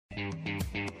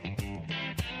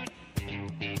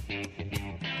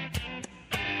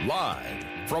Live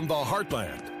from the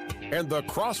heartland and the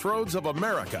crossroads of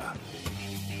America,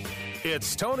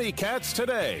 it's Tony Katz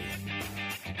Today.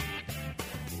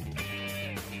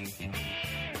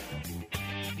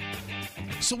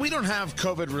 So we don't have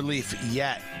COVID relief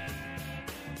yet,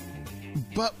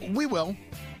 but we will.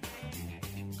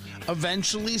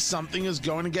 Eventually, something is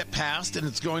going to get passed, and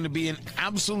it's going to be an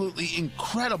absolutely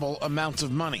incredible amount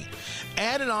of money.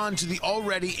 Added on to the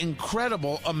already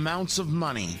incredible amounts of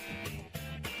money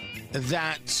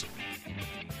that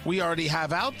we already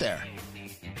have out there.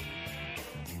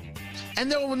 And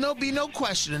there will be no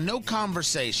question and no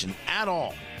conversation at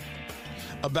all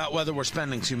about whether we're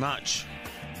spending too much.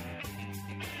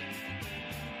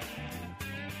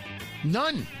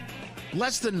 None.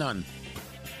 Less than none.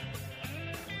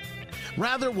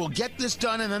 Rather, we'll get this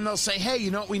done, and then they'll say, hey,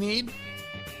 you know what we need?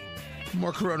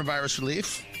 More coronavirus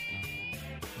relief.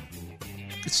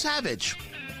 It's savage.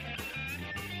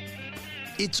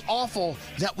 It's awful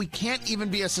that we can't even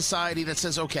be a society that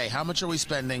says, okay, how much are we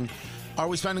spending? Are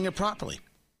we spending it properly?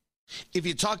 If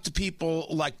you talk to people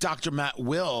like Dr. Matt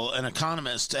Will, an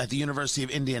economist at the University of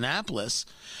Indianapolis,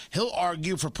 he'll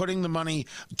argue for putting the money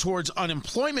towards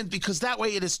unemployment because that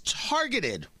way it is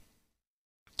targeted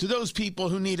to those people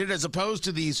who need it, as opposed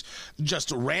to these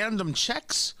just random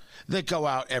checks that go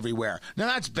out everywhere. Now,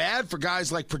 that's bad for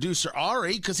guys like producer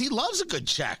Ari because he loves a good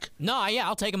check. No, yeah,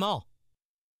 I'll take them all.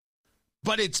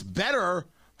 But it's better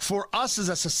for us as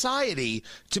a society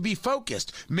to be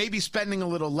focused, maybe spending a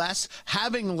little less,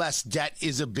 having less debt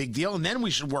is a big deal, and then we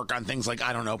should work on things like,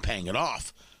 I don't know, paying it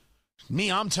off.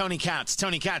 Me, I'm Tony Katz.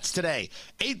 Tony Katz Today.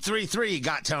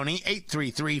 833-GOT-TONY,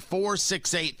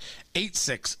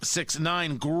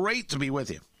 833-468-8669. Great to be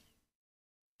with you.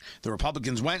 The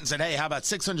Republicans went and said, hey, how about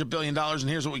 $600 billion, and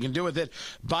here's what we can do with it.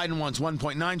 Biden wants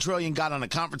 $1.9 trillion, got on a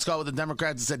conference call with the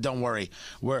Democrats and said, don't worry,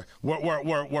 we're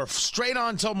straight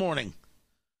on till morning.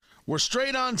 We're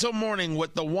straight on till morning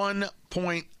with the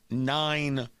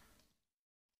 $1.9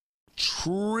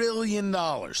 trillion.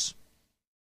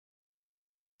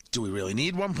 Do we really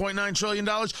need $1.9 trillion?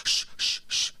 Shh, shh,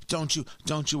 shh. Don't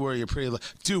you worry your pretty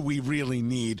Do we really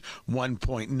need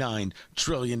 $1.9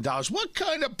 trillion? What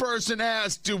kind of person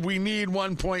asked, do we need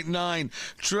 $1.9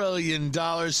 trillion?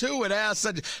 Who would ask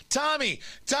that? Tommy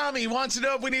wants to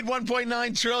know if we need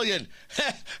 $1.9 trillion.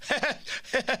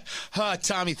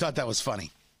 Tommy thought that was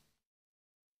funny.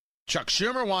 Chuck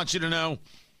Schumer wants you to know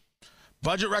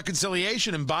budget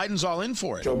reconciliation, and Biden's all in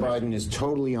for it. Joe Biden is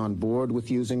totally on board with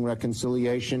using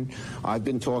reconciliation. I've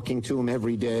been talking to him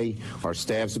every day. Our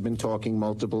staffs have been talking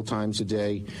multiple times a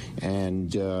day,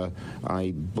 and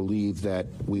I believe that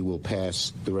we will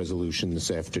pass the resolution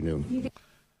this afternoon.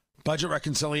 Budget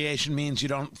reconciliation means you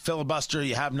don't filibuster.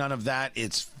 You have none of that.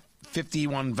 It's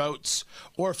 51 votes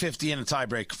or 50 in a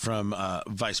tiebreak from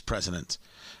Vice President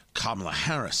Kamala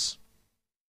Harris.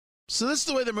 So this is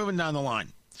the way they're moving down the line.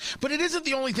 But it isn't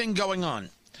the only thing going on.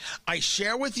 I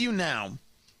share with you now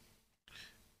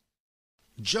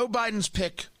Joe Biden's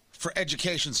pick for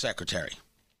education secretary.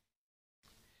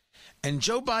 And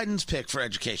Joe Biden's pick for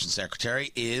education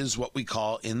secretary is what we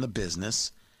call in the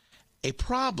business a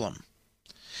problem.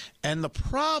 And the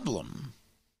problem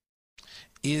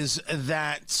is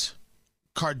that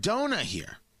Cardona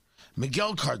here,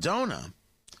 Miguel Cardona,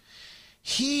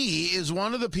 he is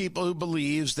one of the people who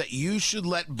believes that you should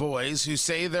let boys who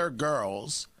say they're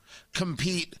girls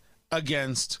compete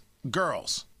against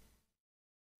girls.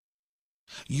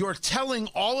 You're telling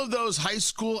all of those high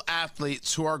school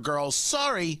athletes who are girls,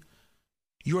 sorry,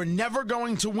 you're never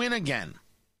going to win again,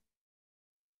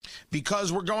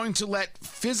 because we're going to let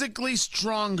physically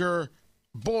stronger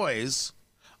boys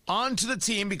onto the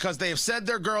team because they have said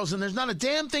they're girls, and there's not a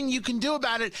damn thing you can do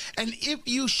about it. And if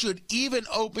you should even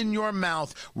open your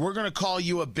mouth, we're going to call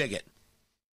you a bigot.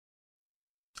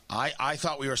 I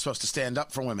thought we were supposed to stand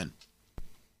up for women.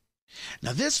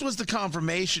 Now, this was the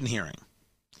confirmation hearing.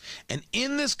 And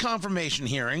in this confirmation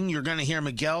hearing, you're going to hear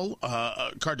Miguel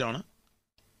Cardona.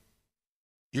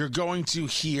 You're going to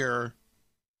hear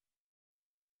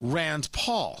Rand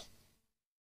Paul.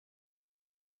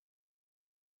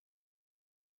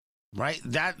 Right?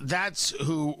 That's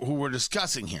who we're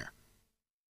discussing here.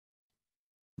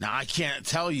 Now, I can't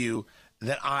tell you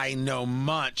that I know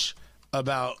much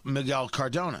about Miguel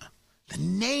Cardona. The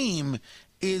name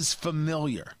is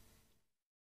familiar.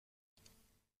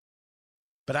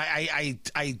 But I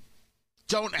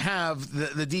don't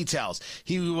have the details.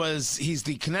 He's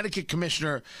the Connecticut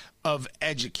Commissioner of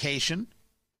Education.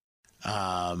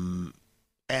 And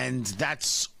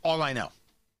that's all I know.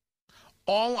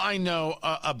 All I know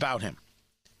about him.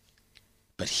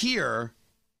 But here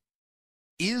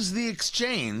is the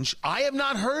exchange. I have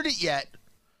not heard it yet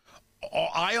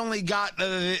I only got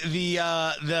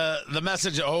the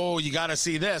message, oh, you got to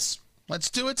see this. Let's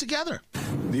do it together.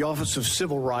 The Office of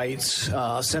Civil Rights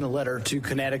sent a letter to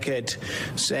Connecticut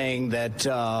saying that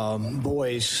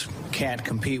boys can't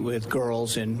compete with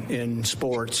girls in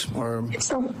sports, or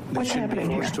so they shouldn't be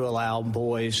forced to allow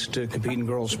boys to compete in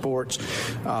girls' sports.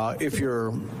 If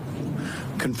you're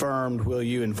confirmed, will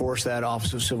you enforce that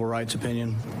Office of Civil Rights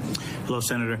opinion? Hello,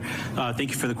 Senator.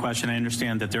 Thank you for the question. I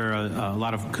understand that there are a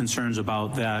lot of concerns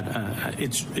about that.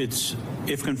 It's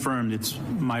if confirmed, it's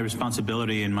my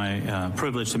responsibility and my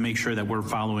privilege to make sure that we're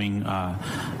following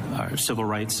our civil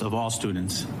rights of all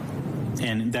students.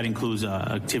 And that includes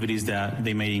activities that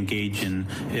they may engage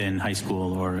in high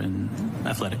school or in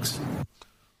athletics.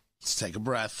 Let's take a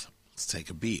breath. Let's take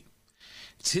a beat.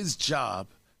 It's his job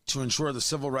to ensure the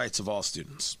civil rights of all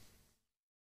students.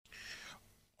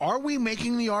 Are we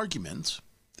making the argument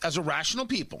as a rational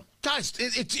people? Guys,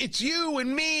 it's you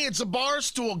and me. It's a bar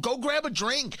stool. Go grab a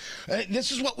drink.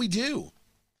 This is what we do.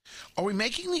 Are we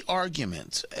making the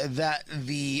argument that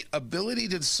the ability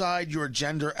to decide your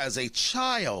gender as a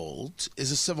child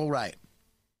is a civil right?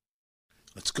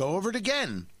 Let's go over it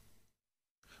again.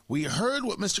 We heard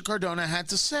what Mr. Cardona had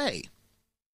to say.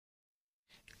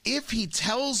 If he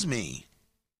tells me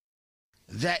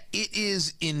that it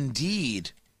is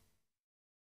indeed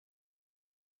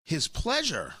his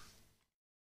pleasure.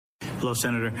 Hello,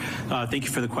 Senator. Thank you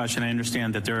for the question. I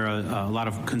understand that there are a lot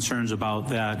of concerns about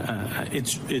that.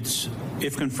 It's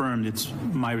if confirmed, it's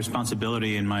my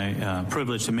responsibility and my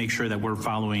privilege to make sure that we're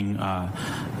following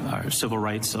our civil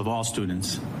rights of all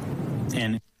students.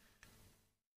 And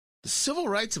the civil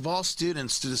rights of all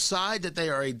students to decide that they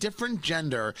are a different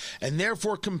gender and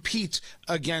therefore compete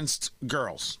against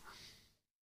girls.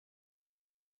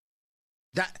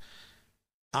 That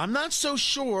I'm not so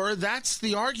sure that's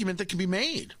the argument that can be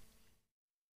made.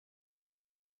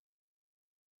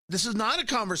 This is not a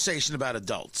conversation about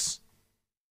adults.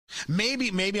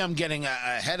 Maybe I'm getting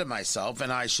ahead of myself, and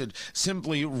I should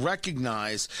simply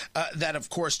recognize that, of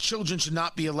course, children should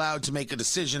not be allowed to make a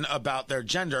decision about their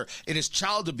gender. It is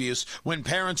child abuse when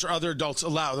parents or other adults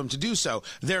allow them to do so.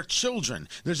 They're children.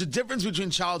 There's a difference between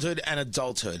childhood and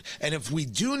adulthood. And if we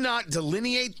do not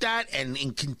delineate that and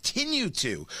continue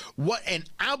to, what an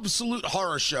absolute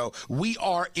horror show we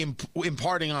are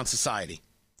imparting on society.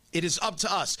 It is up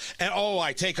to us. And,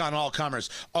 I take on all comers.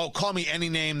 Call me any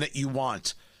name that you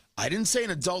want. I didn't say an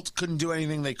adult couldn't do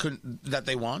anything that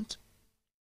they want.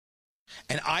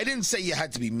 And I didn't say you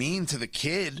had to be mean to the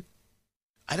kid.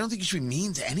 I don't think you should be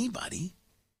mean to anybody.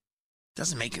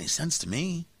 Doesn't make any sense to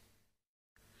me.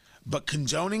 But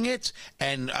condoning it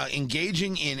and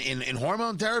engaging in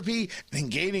hormone therapy,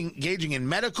 engaging in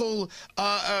medical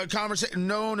conversation,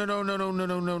 no.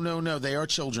 They are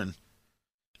children.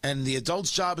 And the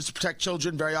adult's job is to protect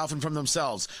children very often from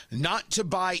themselves, not to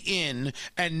buy in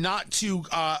and not to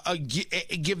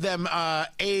give them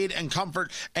aid and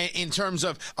comfort in terms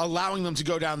of allowing them to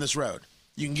go down this road.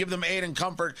 You can give them aid and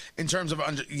comfort in terms of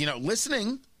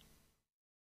listening,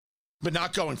 but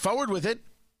not going forward with it.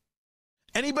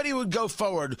 Anybody who would go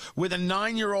forward with a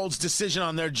 9-year-old's decision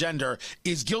on their gender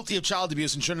is guilty of child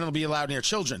abuse and shouldn't be allowed near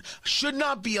children. Should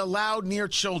not be allowed near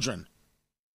children.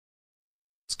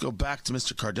 Let's go back to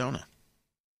Mr. Cardona.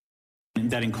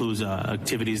 that includes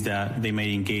activities that they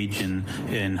may engage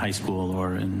in high school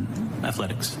or in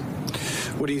athletics.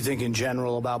 What do you think in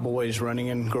general about boys running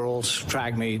in girls'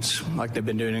 track meets like they've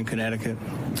been doing in Connecticut?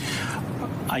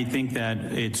 I think that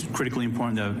it's critically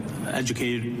important that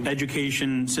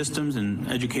education systems and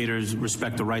educators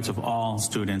respect the rights of all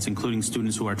students, including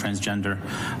students who are transgender,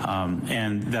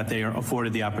 and that they are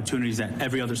afforded the opportunities that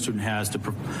every other student has to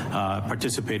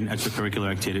participate in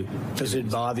extracurricular activity. Does it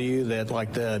bother you that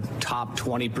like the top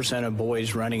 20% of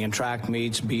boys running in track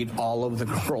meets beat all of the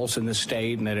girls in the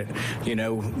state, and that it,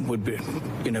 would be,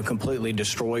 completely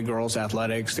destroy girls'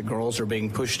 athletics? The girls are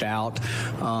being pushed out.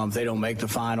 They don't make the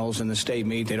finals in the state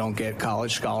meet. They don't get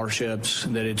college scholarships,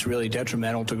 that it's really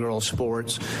detrimental to girls'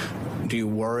 sports. Do you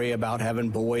worry about having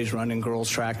boys running girls'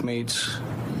 track meets?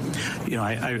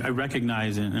 I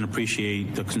recognize and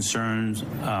appreciate the concerns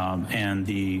and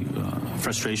the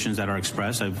frustrations that are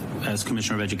expressed. I've, as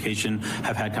Commissioner of Education,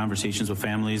 have had conversations with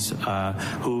families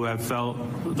who have felt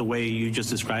the way you just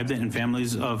described it, and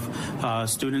families of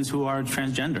students who are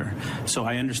transgender. So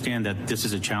I understand that this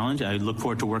is a challenge. I look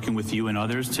forward to working with you and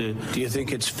others to. Do you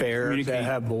think it's fair to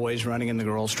have boys running in the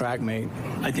girls' track meet?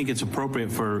 I think it's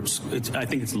appropriate I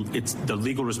think it's the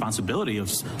legal responsibility of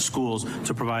schools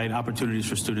to provide opportunities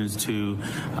for students to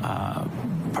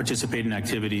participate in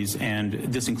activities, and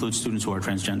this includes students who are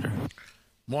transgender.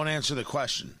 Won't answer the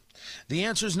question. The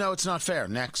answer is no, it's not fair.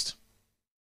 Next.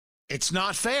 It's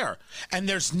not fair. And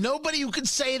there's nobody who can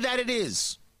say that it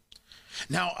is.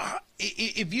 Now,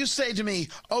 if you say to me,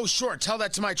 oh, sure, tell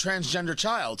that to my transgender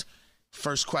child,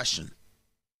 first question,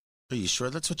 are you sure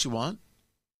that's what you want?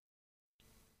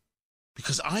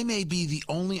 Because I may be the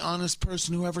only honest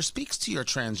person who ever speaks to your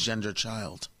transgender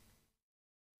child.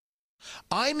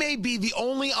 I may be the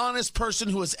only honest person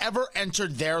who has ever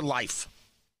entered their life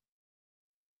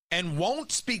and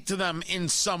won't speak to them in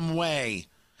some way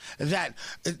that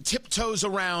tiptoes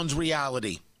around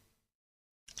reality.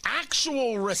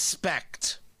 Actual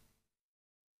respect.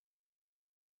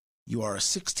 You are a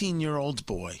 16-year-old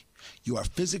boy. You are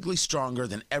physically stronger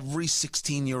than every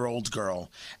 16-year-old girl.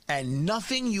 And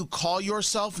nothing you call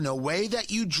yourself, no way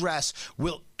that you dress,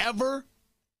 will ever,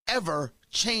 ever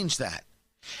change that.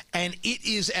 And it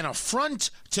is an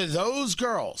affront to those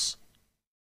girls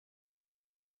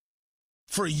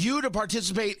for you to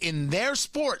participate in their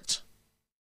sport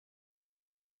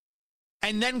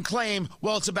and then claim,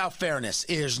 well, it's about fairness.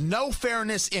 There's no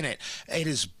fairness in it. It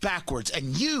is backwards.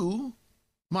 And you,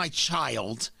 my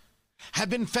child, have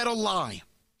been fed a lie.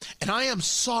 And I am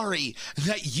sorry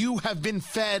that you have been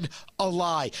fed a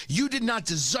lie. You did not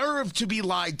deserve to be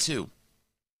lied to.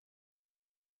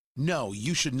 No,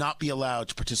 you should not be allowed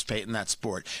to participate in that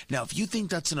sport. Now, if you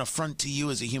think that's an affront to you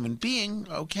as a human being,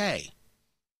 okay.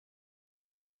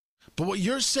 But what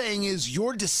you're saying is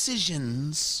your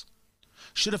decisions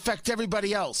should affect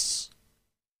everybody else.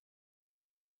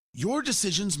 Your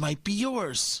decisions might be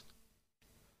yours.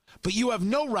 But you have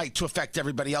no right to affect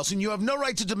everybody else, and you have no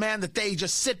right to demand that they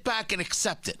just sit back and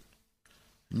accept it.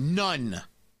 None.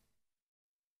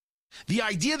 The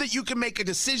idea that you can make a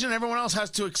decision, everyone else has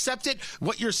to accept it,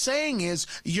 what you're saying is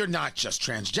you're not just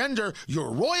transgender,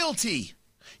 you're royalty.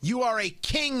 You are a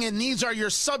king, and these are your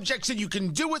subjects, and you can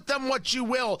do with them what you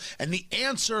will. And the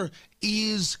answer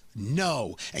is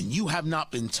no. And you have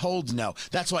not been told no.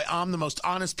 That's why I'm the most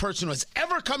honest person who has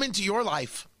ever come into your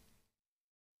life.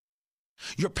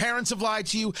 Your parents have lied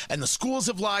to you, and the schools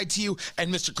have lied to you,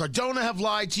 and Mr. Cardona have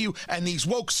lied to you, and these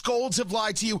woke scolds have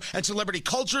lied to you, and celebrity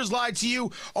culture has lied to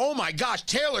you. Oh my gosh,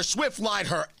 Taylor Swift lied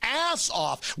her ass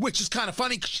off, which is kind of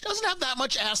funny because she doesn't have that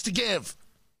much ass to give.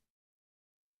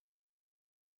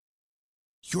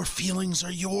 Your feelings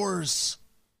are yours.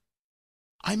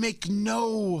 I make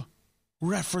no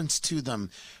reference to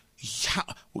them.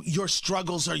 Your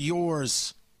struggles are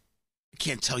yours. I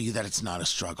can't tell you that it's not a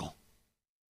struggle.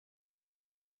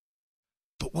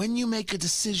 But when you make a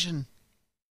decision,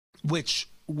 which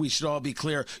we should all be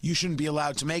clear, you shouldn't be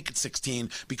allowed to make at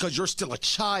 16 because you're still a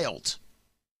child.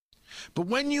 But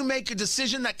when you make a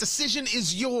decision, that decision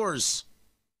is yours.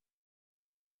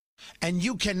 And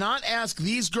you cannot ask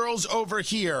these girls over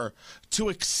here to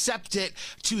accept it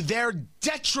to their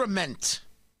detriment.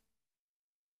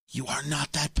 You are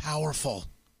not that powerful.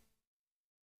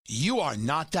 You are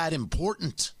not that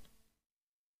important.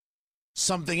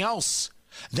 Something else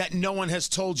that no one has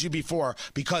told you before,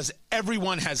 because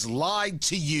everyone has lied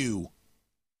to you.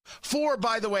 For,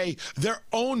 by the way, their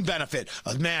own benefit.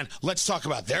 Man, let's talk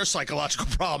about their psychological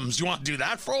problems. You want to do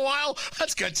that for a while?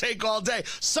 That's going to take all day.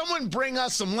 Someone bring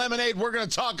us some lemonade. We're going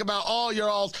to talk about all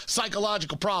your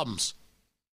psychological problems.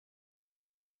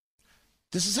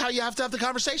 This is how you have to have the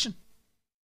conversation.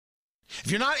 If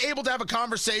you're not able to have a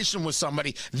conversation with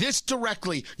somebody this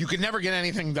directly, you can never get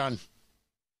anything done.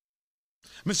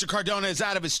 Mr. Cardona is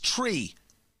out of his tree.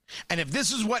 And if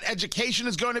this is what education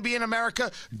is going to be in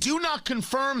America, do not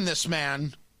confirm this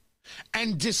man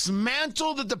and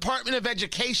dismantle the Department of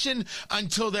Education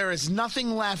until there is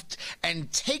nothing left,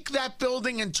 and take that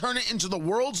building and turn it into the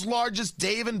world's largest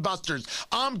Dave & Buster's.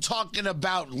 I'm talking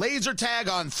about laser tag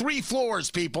on 3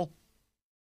 floors, people.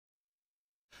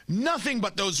 Nothing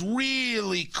but those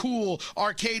really cool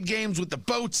arcade games with the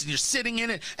boats, and you're sitting in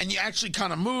it and you actually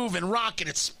kind of move and rock and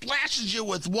it splashes you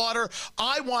with water.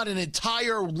 I want an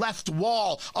entire left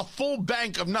wall, a full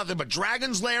bank of nothing but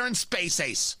Dragon's Lair and Space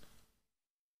Ace.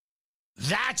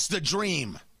 That's the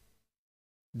dream.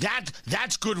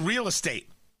 That's good real estate.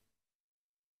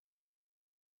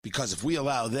 Because if we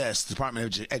allow this, the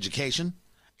Department of Education,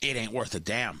 it ain't worth a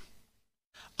damn.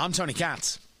 I'm Tony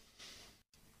Katz.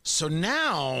 So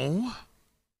now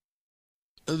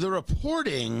the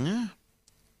reporting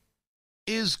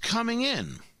is coming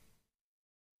in.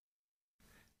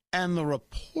 And the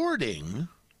reporting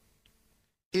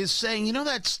is saying, you know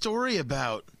that story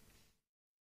about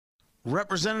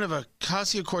Representative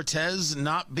Ocasio-Cortez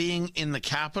not being in the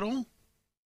Capitol?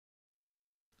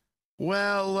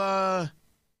 Well,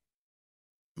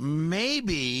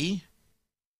 maybe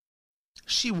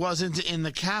she wasn't in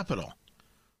the Capitol.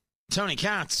 Tony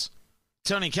Katz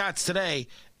today,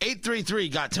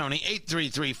 833-GOT-TONY,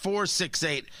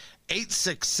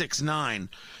 833-468-8669.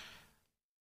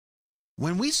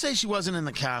 When we say she wasn't in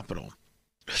the Capitol,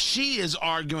 she is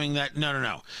arguing that,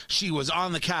 no. She was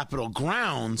on the Capitol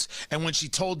grounds, and when she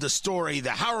told the story,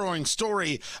 the harrowing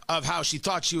story of how she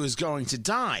thought she was going to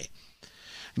die.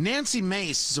 Nancy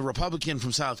Mace is a Republican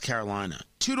from South Carolina,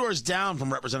 2 doors down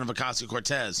from Representative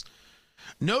Ocasio-Cortez,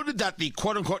 noted that the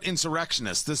quote-unquote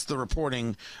insurrectionists, this is the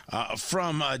reporting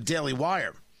from Daily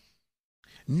Wire,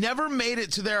 never made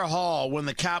it to their hall when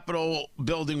the Capitol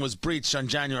building was breached on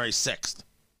January 6th.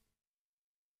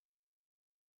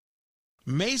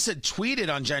 Mace had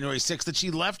tweeted on January 6th that she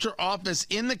left her office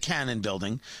in the Cannon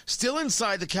building, still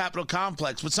inside the Capitol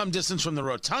complex, but some distance from the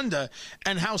rotunda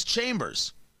and House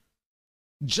chambers.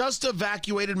 Just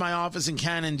evacuated my office in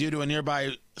Cannon due to a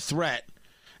nearby threat.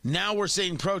 Now we're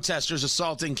seeing protesters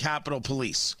assaulting Capitol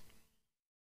Police.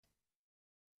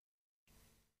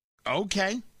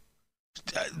 Okay.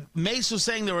 Mace was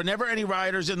saying there were never any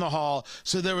rioters in the hall,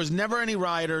 so there was never any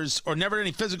rioters or never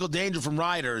any physical danger from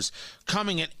rioters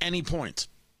coming at any point.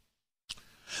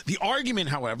 The argument,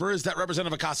 however, is that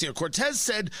Representative Ocasio-Cortez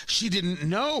said she didn't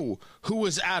know who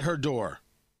was at her door.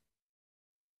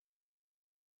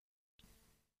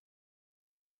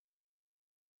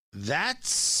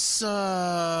 That's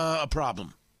a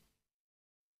problem.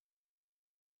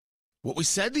 What we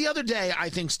said the other day, I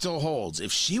think, still holds.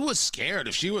 If she was scared,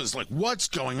 if she was like, what's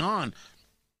going on?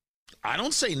 I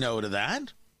don't say no to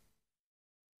that.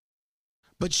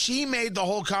 But she made the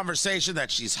whole conversation that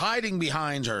she's hiding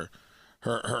behind her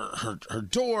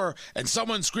door and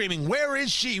someone screaming, where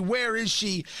is she? Where is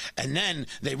she? And then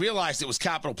they realized it was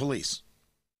Capitol Police.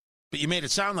 But you made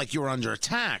it sound like you were under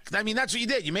attack. I mean, that's what you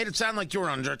did. You made it sound like you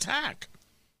were under attack.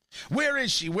 Where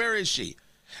is she? Where is she?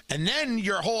 And then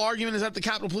your whole argument is that the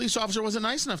Capitol Police officer wasn't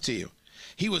nice enough to you.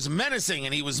 He was menacing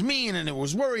and he was mean and it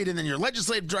was worried. And then your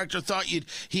legislative director thought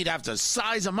he'd have to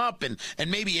size him up and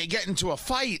maybe get into a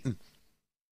fight. And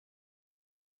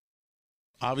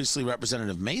obviously,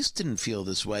 Representative Mace didn't feel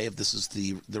this way if this is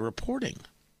the reporting.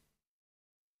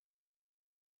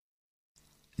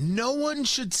 No one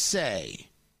should say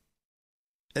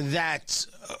that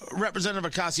Representative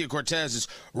Ocasio-Cortez is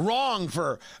wrong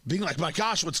for being like, my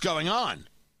gosh, what's going on?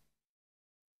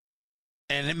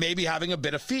 And maybe having a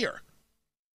bit of fear.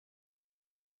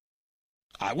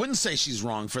 I wouldn't say she's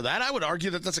wrong for that. I would argue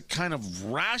that that's a kind of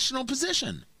rational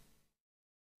position.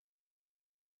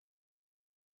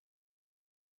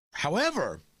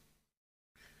 However,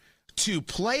 to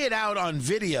play it out on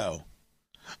video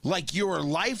like your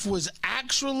life was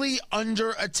actually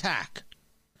under attack,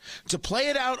 to play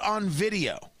it out on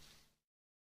video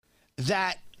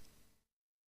that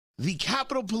the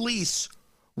Capitol Police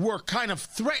were kind of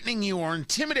threatening you or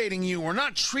intimidating you or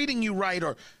not treating you right,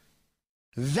 or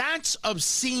that's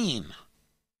obscene.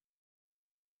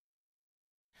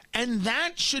 And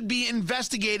that should be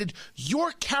investigated.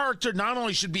 Your character not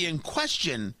only should be in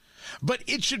question, but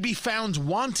it should be found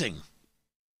wanting.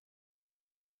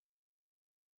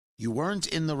 You weren't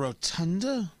in the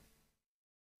rotunda?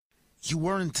 You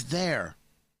weren't there.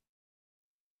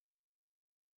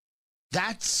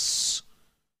 That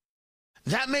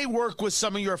may work with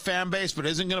some of your fan base, but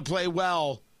isn't going to play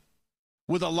well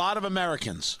with a lot of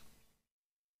Americans.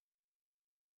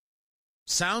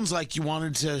 Sounds like you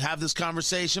wanted to have this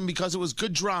conversation because it was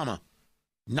good drama,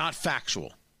 not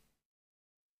factual.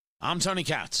 I'm Tony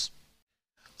Katz.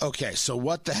 Okay, so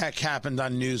what the heck happened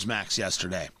on Newsmax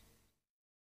yesterday?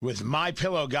 With my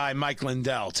pillow guy, Mike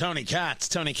Lindell. Tony Katz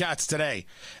today.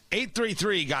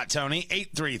 833-GOT-TONY,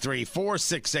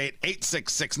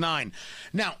 833-468-8669.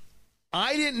 Now,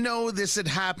 I didn't know this had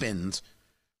happened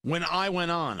when I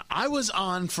went on. I was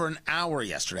on for an hour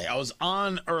yesterday. I was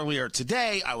on earlier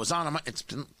today. I was on. It's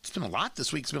been a lot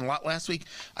this week. It's been a lot last week.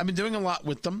 I've been doing a lot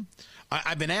with them.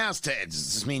 I've been asked,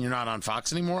 does this mean you're not on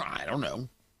Fox anymore? I don't know.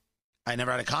 I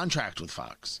never had a contract with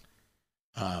Fox.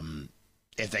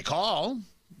 If they call,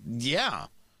 yeah.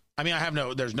 I mean,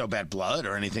 there's no bad blood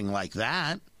or anything like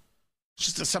that. It's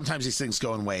just that sometimes these things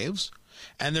go in waves,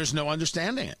 and there's no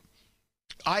understanding it.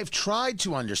 I've tried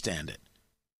to understand it.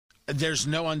 There's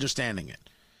no understanding it.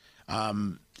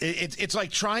 It's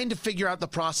like trying to figure out the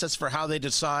process for how they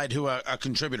decide who a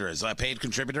contributor is, a paid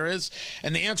contributor is.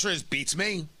 And the answer is, beats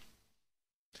me.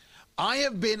 I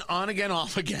have been on again,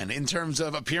 off again in terms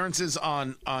of appearances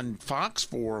on Fox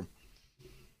for,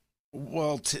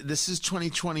 this is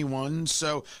 2021,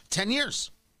 so 10 years.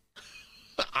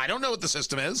 I don't know what the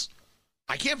system is.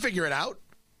 I can't figure it out.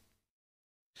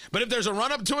 But if there's a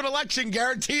run-up to an election,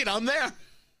 guaranteed, I'm there.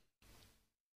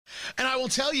 And I will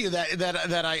tell you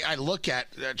that I look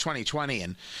at 2020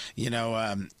 and,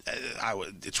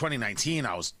 2019,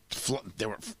 they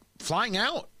were flying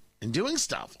out and doing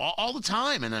stuff all the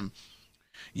time. And then,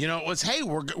 it was, hey,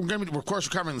 we're going to be, of course,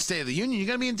 we're covering the State of the Union. You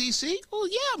going to be in D.C.? Well,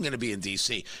 yeah, I'm going to be in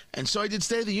D.C. And so I did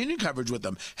State of the Union coverage with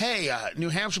them. Hey, New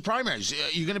Hampshire primaries,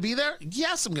 you going to be there?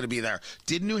 Yes, I'm going to be there.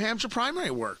 Did New Hampshire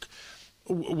primary work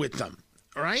with them?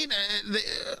 Right?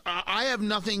 I have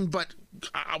nothing but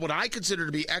what I consider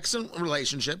to be excellent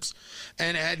relationships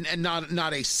and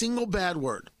not a single bad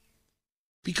word.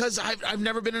 Because I've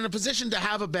never been in a position to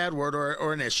have a bad word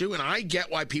or an issue, and I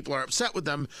get why people are upset with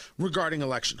them regarding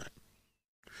election night.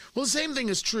 Well, the same thing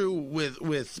is true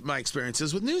with my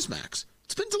experiences with Newsmax.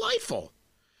 It's been delightful.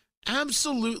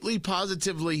 Absolutely,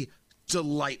 positively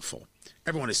delightful.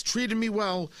 Everyone has treated me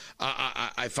well.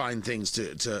 I find things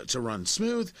to run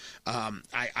smooth.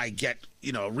 I get,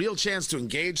 a real chance to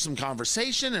engage some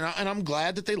conversation, and I'm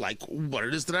glad that they like what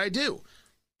it is that I do.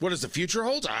 What does the future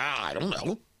hold? I don't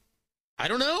know.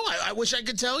 I wish I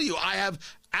could tell you. I have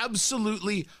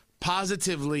absolutely,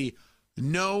 positively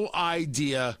no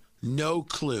idea, no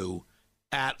clue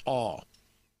at all.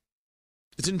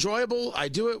 It's enjoyable. I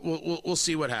do it. We'll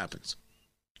see what happens.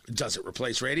 Does it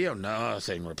replace radio?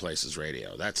 Nothing replaces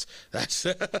radio. That's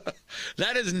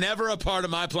that is never a part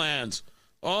of my plans.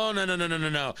 Oh,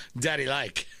 no. Daddy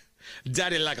like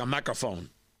a microphone.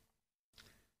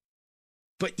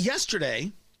 But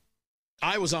yesterday,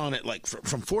 I was on it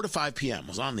from 4 to 5 p.m.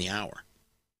 was on the hour.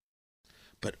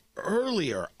 But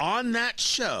earlier on that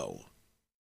show,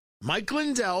 Mike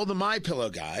Lindell, the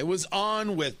MyPillow guy, was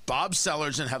on with Bob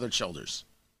Sellers and Heather Childers,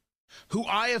 who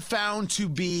I have found to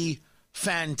be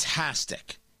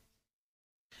fantastic.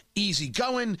 Easy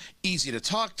going, easy to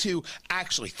talk to,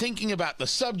 actually thinking about the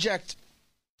subject,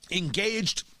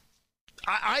 engaged.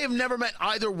 I have never met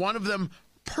either one of them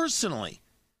personally.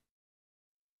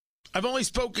 I've only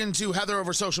spoken to Heather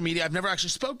over social media. I've never actually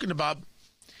spoken to Bob.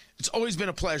 It's always been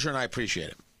a pleasure, and I appreciate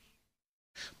it.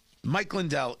 Mike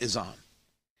Lindell is on.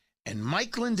 And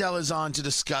Mike Lindell is on to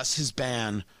discuss his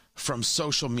ban from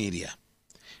social media.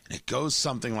 And it goes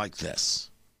something like this.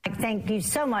 Thank you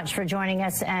so much for joining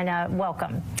us, and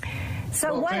welcome.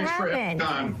 So what happened?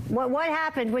 What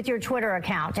happened with your Twitter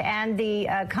account and the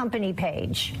company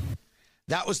page?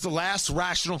 That was the last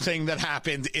rational thing that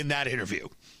happened in that interview.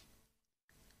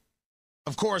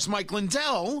 Of course, Mike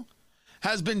Lindell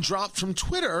has been dropped from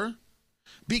Twitter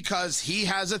because he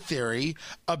has a theory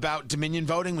about Dominion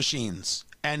voting machines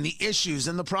and the issues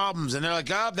and the problems. And they're like,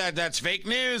 oh, that's fake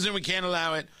news and we can't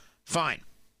allow it. Fine.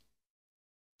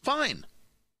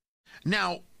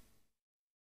 Now,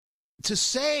 to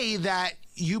say that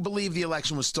you believe the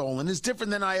election was stolen is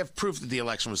different than I have proof that the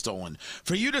election was stolen.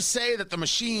 For you to say that the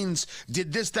machines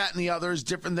did this, that, and the other is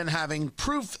different than having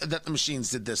proof that the machines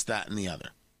did this, that, and the other.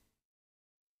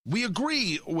 We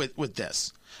agree with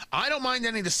this. I don't mind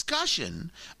any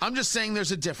discussion. I'm just saying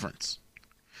there's a difference.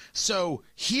 So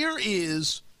here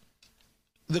is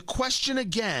the question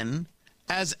again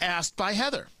as asked by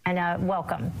Heather. And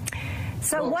welcome.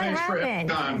 So what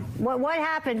happened? What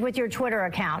happened with your Twitter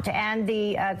account and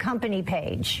the company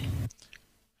page?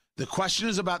 The question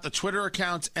is about the Twitter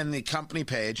account and the company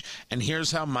page, and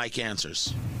here's how Mike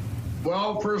answers.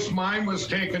 Well, first, mine was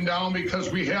taken down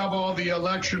because we have all the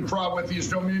election fraud with these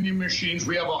Dominion machines.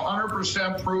 We have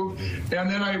 100% proof. And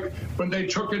then when they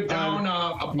took it down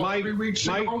about 3 weeks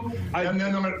ago, and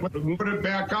then when I put it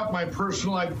back up, my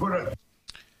personal, I put it.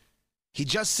 He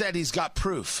just said he's got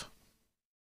proof.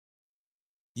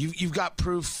 You've got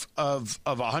proof of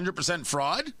 100%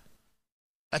 fraud?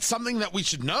 That's something that we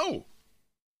should know.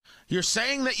 You're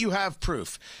saying that you have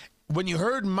proof. When you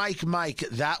heard Mike,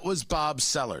 that was Bob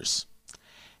Sellers.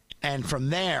 And from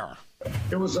there,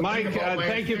 It was Mike,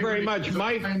 thank you very much.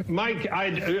 Mike,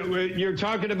 you're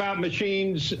talking about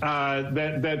machines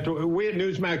that we at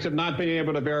Newsmax have not been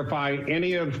able to verify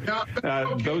any of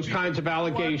those kinds of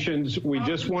allegations. We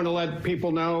just want to let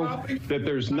people know that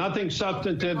there's nothing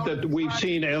substantive that we've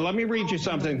seen. And let me read you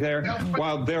something there.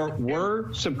 While there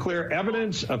were some clear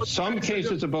evidence of some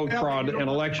cases of vote fraud and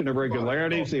election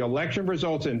irregularities, the election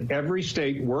results in every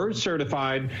state were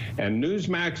certified, and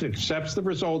Newsmax accepts the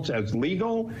results as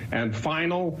legal and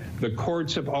final. The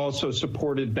courts have also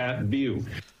supported that view.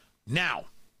 Now,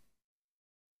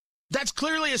 that's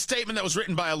clearly a statement that was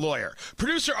written by a lawyer.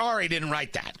 Producer Ari didn't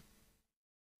write that.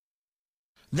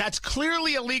 That's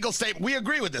clearly a legal statement. We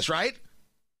agree with this, right?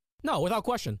 No, without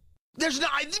question. There's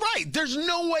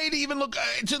no way to even look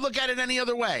at it any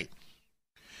other way.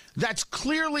 That's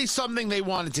clearly something they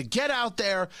wanted to get out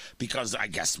there because I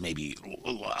guess maybe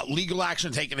legal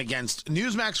action taken against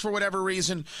Newsmax for whatever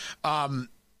reason.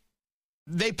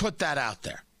 They put that out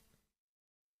there.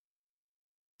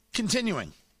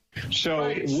 Continuing.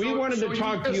 So we wanted to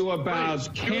talk to you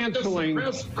about canceling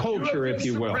culture, if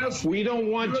you will. We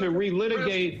don't want to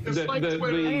relitigate the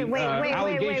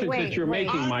allegations that you're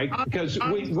making, Mike, because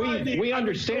we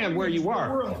understand where you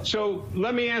are. So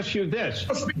let me ask you this.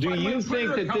 Do you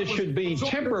think that this should be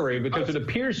temporary because it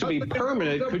appears to be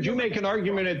permanent? Could you make an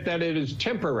argument that it is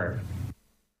temporary?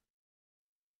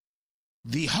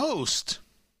 The host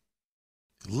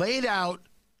laid out,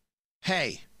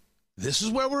 hey, this is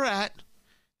where we're at.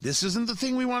 This isn't the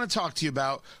thing we want to talk to you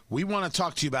about. We want to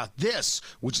talk to you about this,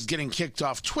 which is getting kicked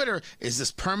off Twitter. Is this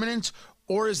permanent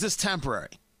or is this temporary?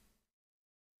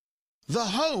 The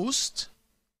host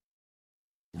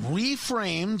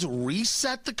reframed,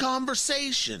 reset the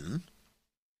conversation,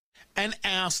 and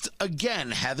asked again.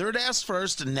 Heather had asked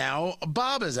first, and now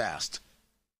Bob has asked.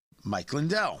 Mike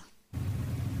Lindell.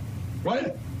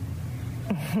 What?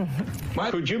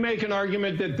 Could you make an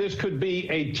argument that this could be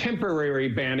a temporary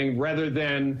banning rather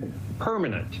than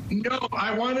permanent? No,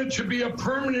 I want it to be a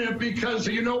permanent because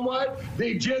you know what?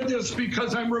 They did this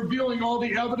because I'm revealing all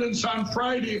the evidence on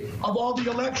Friday of all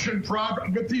the election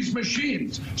fraud with these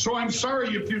machines. So I'm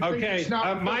sorry if you think it's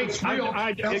not Mike, it's real.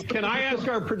 Can I ask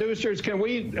our producers, can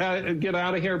we get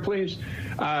out of here, please?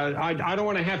 I don't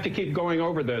want to have to keep going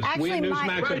over this. Actually, we at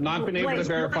Newsmax have not been able to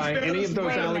verify any of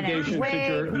those allegations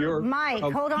that you're Mike,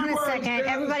 hold on a second.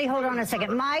 Everybody hold on a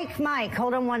second. Mike,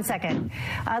 hold on 1 second.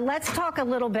 Let's talk a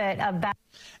little bit about...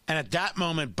 And at that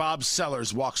moment, Bob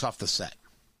Sellers walks off the set.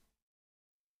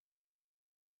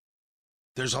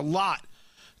 There's a lot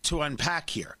to unpack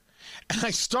here. And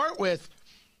I start with,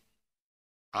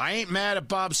 I ain't mad at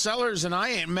Bob Sellers and I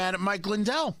ain't mad at Mike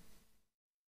Lindell.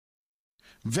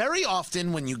 Very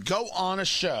often when you go on a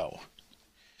show,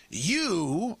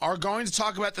 you are going to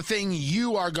talk about the thing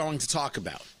you are going to talk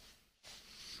about.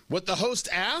 What the host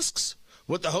asks,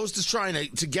 what the host is trying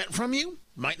to get from you,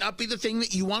 might not be the thing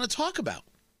that you want to talk about.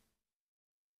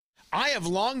 I have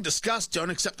long discussed, don't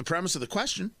accept the premise of the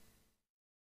question.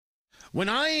 When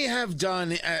I have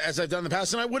done, as I've done in the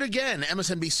past, and I would again,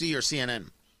 MSNBC or CNN,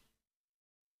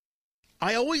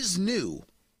 I always knew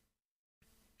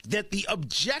that the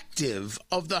objective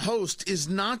of the host is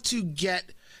not to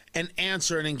get an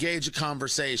answer and engage a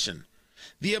conversation.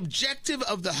 The objective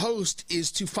of the host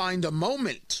is to find a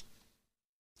moment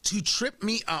to trip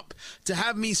me up, to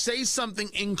have me say something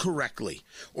incorrectly,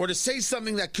 or to say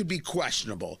something that could be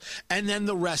questionable, and then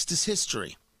the rest is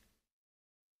history.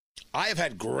 I have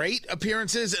had great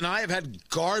appearances, and I have had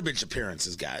garbage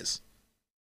appearances, guys.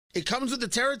 It comes with the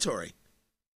territory.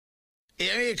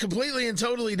 It completely and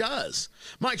totally does.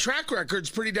 My track record's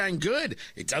pretty dang good.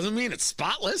 It doesn't mean it's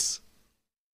spotless.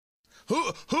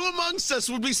 Who amongst us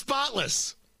would be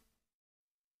spotless?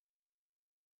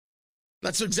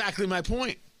 That's exactly my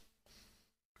point.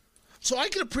 So I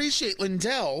can appreciate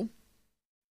Lindell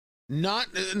not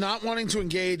wanting to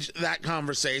engage that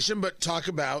conversation, but talk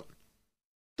about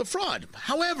the fraud.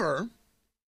 However,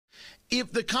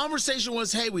 if the conversation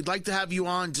was, hey, we'd like to have you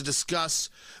on to discuss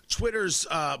Twitter's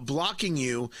blocking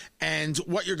you and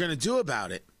what you're going to do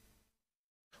about it,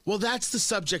 well, that's the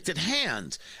subject at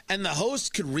hand. And the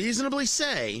host could reasonably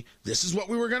say, this is what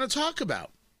we were going to talk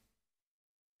about.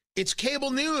 It's cable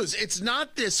news. It's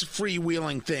not this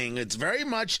freewheeling thing. It's very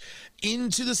much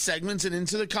into the segments and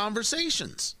into the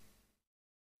conversations.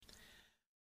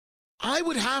 I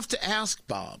would have to ask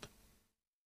Bob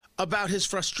about his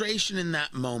frustration in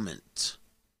that moment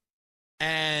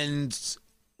and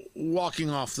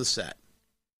walking off the set.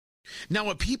 Now,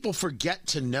 what people forget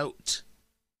to note,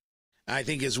 I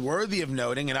think is worthy of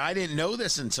noting, and I didn't know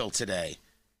this until today,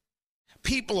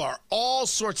 people are all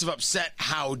sorts of upset.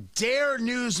 How dare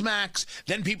Newsmax?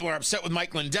 Then people are upset with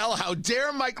Mike Lindell. How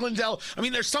dare Mike Lindell? I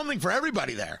mean, there's something for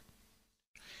everybody there.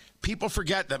 People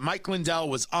forget that Mike Lindell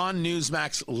was on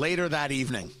Newsmax later that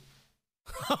evening.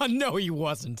 No, he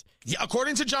wasn't. Yeah,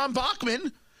 according to John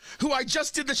Bachman, who I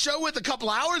just did the show with a couple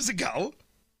hours ago,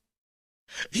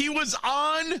 he was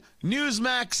on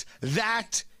Newsmax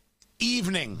that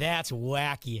evening. That's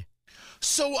wacky.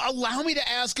 So allow me to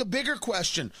ask a bigger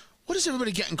question. What is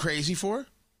everybody getting crazy for?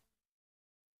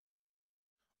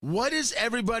 What is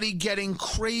everybody getting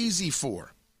crazy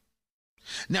for?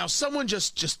 Now, someone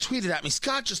just tweeted at me.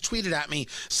 Scott just tweeted at me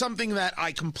something that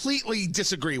I completely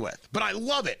disagree with, but I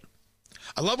love it.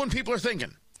 I love when people are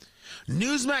thinking.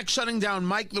 Newsmax shutting down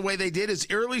Mike the way they did is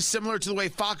eerily similar to the way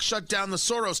Fox shut down the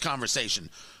Soros conversation.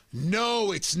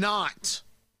 No, it's not.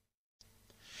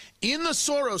 In the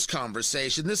Soros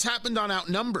conversation, this happened on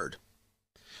Outnumbered.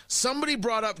 Somebody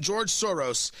brought up George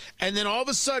Soros, and then all of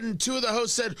a sudden, two of the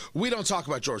hosts said, we don't talk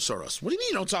about George Soros. What do you mean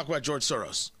you don't talk about George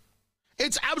Soros?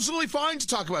 It's absolutely fine to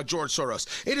talk about George Soros.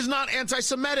 It is not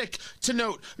anti-Semitic to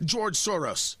note George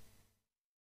Soros.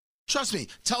 Trust me,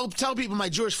 tell people my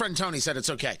Jewish friend Tony said it's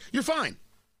okay. You're fine.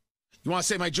 You want to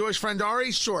say my Jewish friend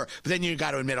Ari? Sure. But then you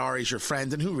got to admit Ari's your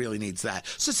friend, and who really needs that?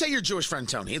 So say your Jewish friend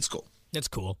Tony. It's cool. It's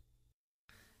cool.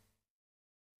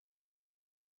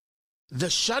 The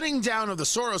shutting down of the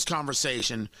Soros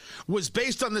conversation was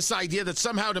based on this idea that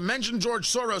somehow to mention George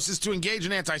Soros is to engage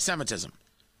in anti-Semitism.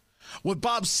 What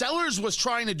Bob Sellers was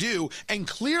trying to do, and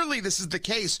clearly this is the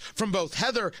case from both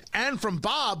Heather and from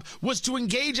Bob, was to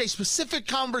engage a specific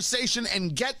conversation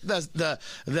and get the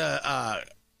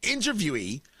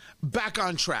interviewee back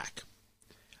on track.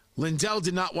 Lindell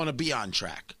did not want to be on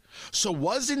track. So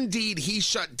was indeed he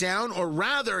shut down, or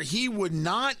rather he would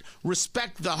not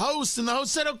respect the host, and the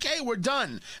host said, okay, we're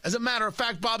done. As a matter of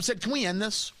fact, Bob said, can we end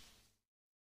this?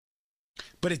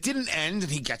 But it didn't end,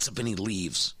 and he gets up and he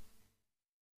leaves.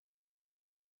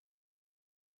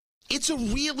 It's a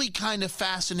really kind of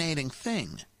fascinating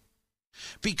thing,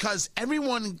 because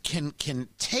everyone can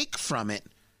take from it,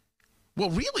 well,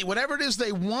 really, whatever it is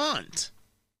they want.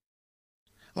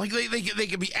 Like they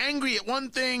could be angry at one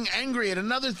thing, angry at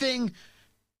another thing,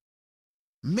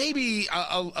 maybe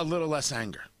a little less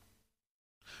anger.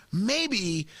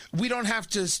 Maybe we don't have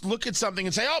to look at something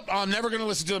and say, oh, I'm never going to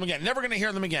listen to them again, never going to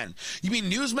hear them again. You mean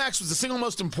Newsmax was the single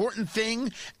most important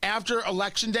thing after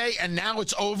Election Day, and now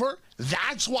it's over?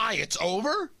 That's why it's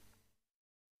over?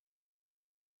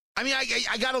 I mean,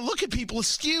 I got to look at people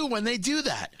askew when they do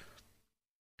that.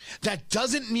 That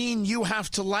doesn't mean you have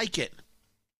to like it.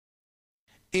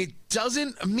 It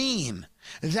doesn't mean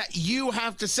that you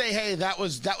have to say, hey, that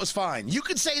was fine. You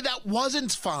could say that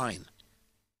wasn't fine.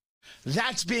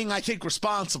 That's being, I think,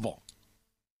 responsible.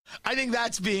 I think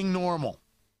that's being normal.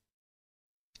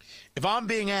 If I'm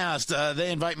being asked,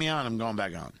 they invite me on, I'm going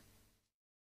back on.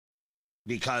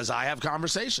 Because I have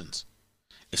conversations.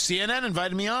 If CNN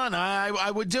invited me on, I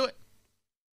would do it.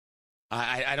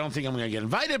 I don't think I'm going to get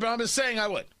invited, but I'm just saying I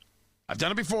would. I've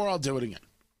done it before, I'll do it again.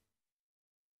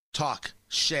 Talk,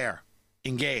 share,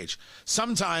 engage.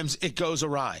 Sometimes it goes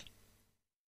awry.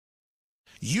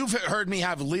 You've heard me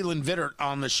have Leland Vittert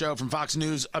on the show from Fox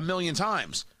News a million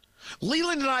times.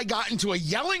 Leland and I got into a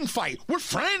yelling fight. We're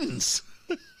friends.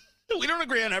 We don't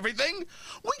agree on everything.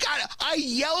 I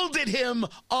yelled at him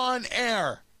on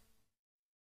air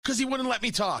because he wouldn't let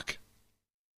me talk.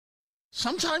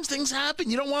 Sometimes things happen.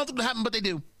 You don't want them to happen, but they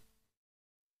do.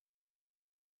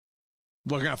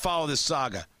 We're going to follow this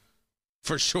saga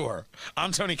for sure.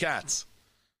 I'm Tony Katz.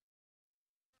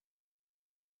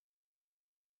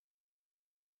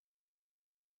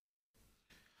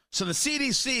 So the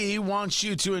CDC wants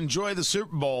you to enjoy the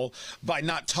Super Bowl by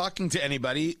not talking to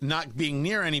anybody, not being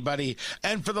near anybody,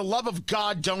 and for the love of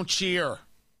God, don't cheer.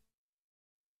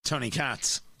 Tony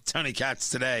Katz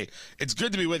today. It's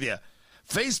good to be with you.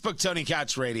 Facebook, Tony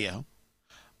Katz Radio.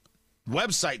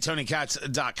 Website,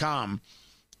 TonyKatz.com.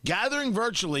 Gathering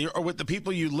virtually or with the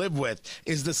people you live with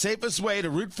is the safest way to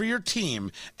root for your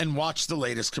team and watch the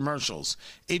latest commercials.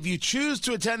 If you choose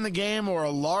to attend the game or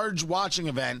a large watching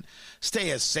event,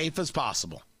 stay as safe as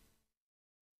possible.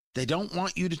 They don't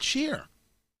want you to cheer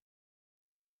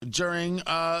during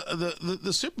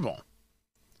the Super Bowl.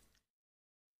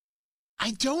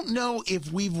 I don't know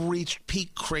if we've reached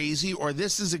peak crazy or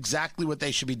this is exactly what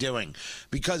they should be doing,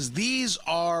 because these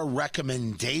are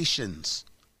recommendations.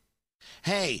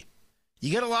 Hey,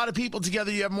 you get a lot of people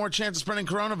together, you have more chance of spreading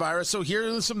coronavirus, so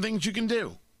here are some things you can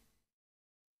do.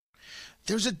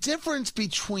 There's a difference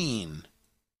between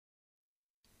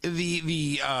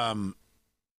the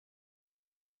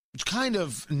kind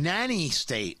of nanny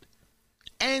state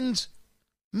and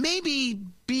maybe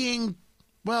being,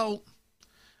 well,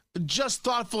 just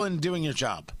thoughtful in doing your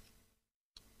job.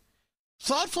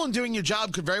 Thoughtful in doing your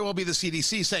job could very well be the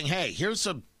CDC saying, hey, here's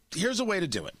a way to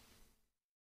do it.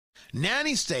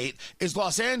 Nanny state is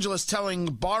Los Angeles telling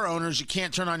bar owners you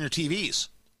can't turn on your TVs.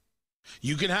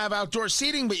 You can have outdoor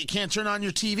seating, but you can't turn on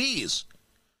your TVs.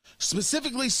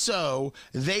 Specifically so,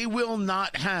 they will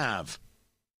not have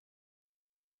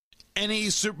any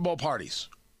Super Bowl parties.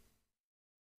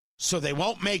 So they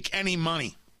won't make any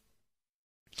money.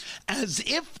 As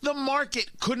if the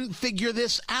market couldn't figure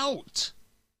this out.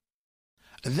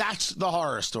 That's the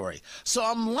horror story. So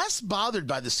I'm less bothered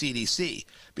by the CDC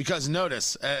because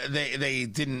notice they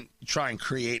didn't try and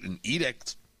create an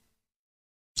edict.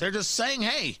 They're just saying,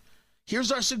 hey,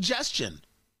 here's our suggestion.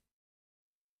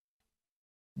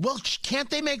 Well, can't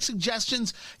they make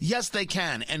suggestions? Yes, they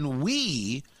can. And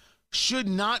we should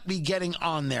not be getting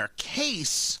on their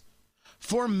case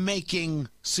for making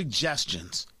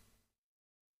suggestions.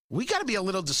 We got to be a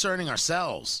little discerning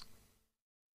ourselves.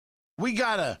 we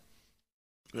gotta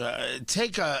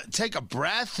take a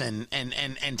breath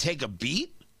and take a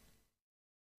beat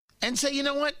and say, you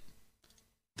know what?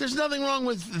 There's nothing wrong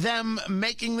with them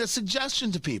making the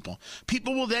suggestion to people.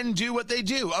 People will then do what they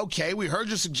do. Okay, we heard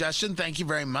your suggestion. Thank you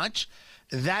very much.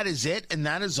 That is it, and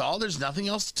that is all. There's nothing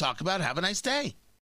else to talk about. Have a nice day.